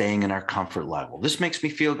staying in our comfort level. This makes me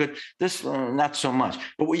feel good. This not so much.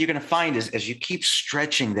 But what you're going to find is as you keep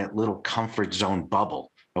stretching that little comfort zone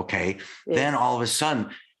bubble, then all of a sudden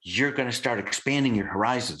you're going to start expanding your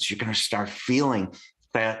horizons. You're going to start feeling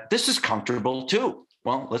that this is comfortable too.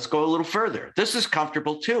 Well, let's go a little further. This is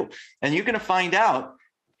comfortable too. And you're going to find out,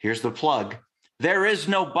 here's the plug, there is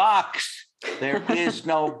no box. There is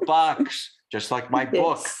no box. Just like my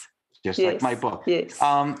book. Like my book. Yes.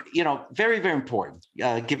 Very, very important.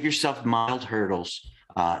 Give yourself mild hurdles.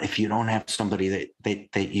 If you don't have somebody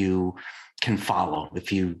that you can follow,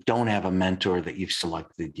 if you don't have a mentor that you've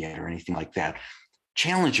selected yet or anything like that,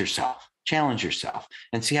 challenge yourself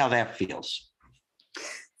and see how that feels.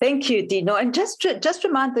 Thank you, Dino. And just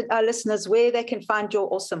remind our listeners where they can find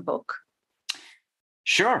your awesome book.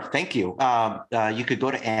 Sure. Thank you. You could go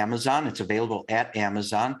to Amazon. It's available at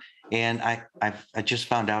Amazon. And I just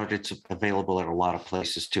found out it's available at a lot of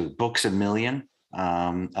places too. Books A Million,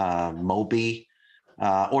 Moby,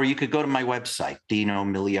 or you could go to my website,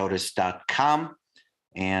 dinomiliotis.com,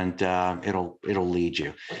 and it'll lead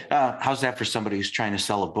you. How's that for somebody who's trying to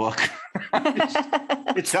sell a book?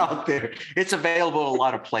 It's out there. It's available at a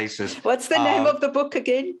lot of places. What's the name of the book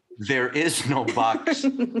again? There Is No Box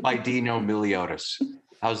by Dino Miliotis.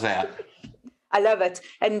 How's that? I love it.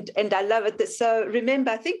 And I love it. So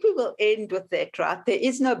remember, I think we will end with that, right? There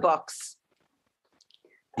is no box.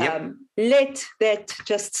 Yep. Let that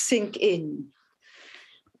just sink in.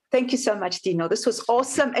 Thank you so much, Dino. This was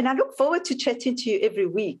awesome. And I look forward to chatting to you every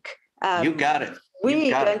week. You got it.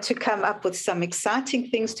 We're going to come up with some exciting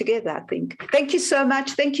things together, I think. Thank you so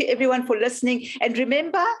much. Thank you, everyone, for listening. And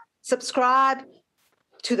remember, subscribe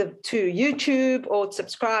to YouTube or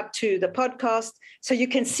subscribe to the podcast so you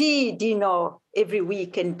can see Dino every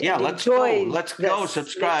week and let's enjoy. Let's go.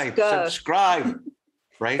 Subscribe. Let's go. Subscribe.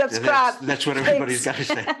 Right? Subscribe. That's what everybody's got to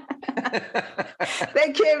say.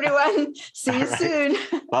 Thank you, everyone. See you soon.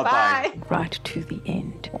 Bye-bye. Bye. Right to the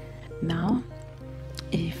end. Now,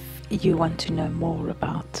 if you want to know more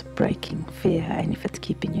about breaking fear and if it's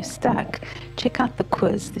keeping you stuck, check out the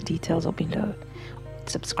quiz. The details are below.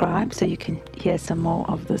 Subscribe so you can hear some more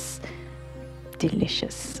of this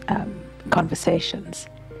delicious conversations.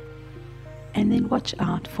 And then watch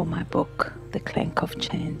out for my book, The Clank of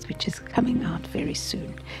Chains, which is coming out very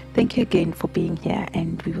soon. Thank you again for being here,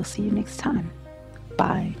 and we will see you next time.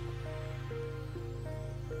 Bye.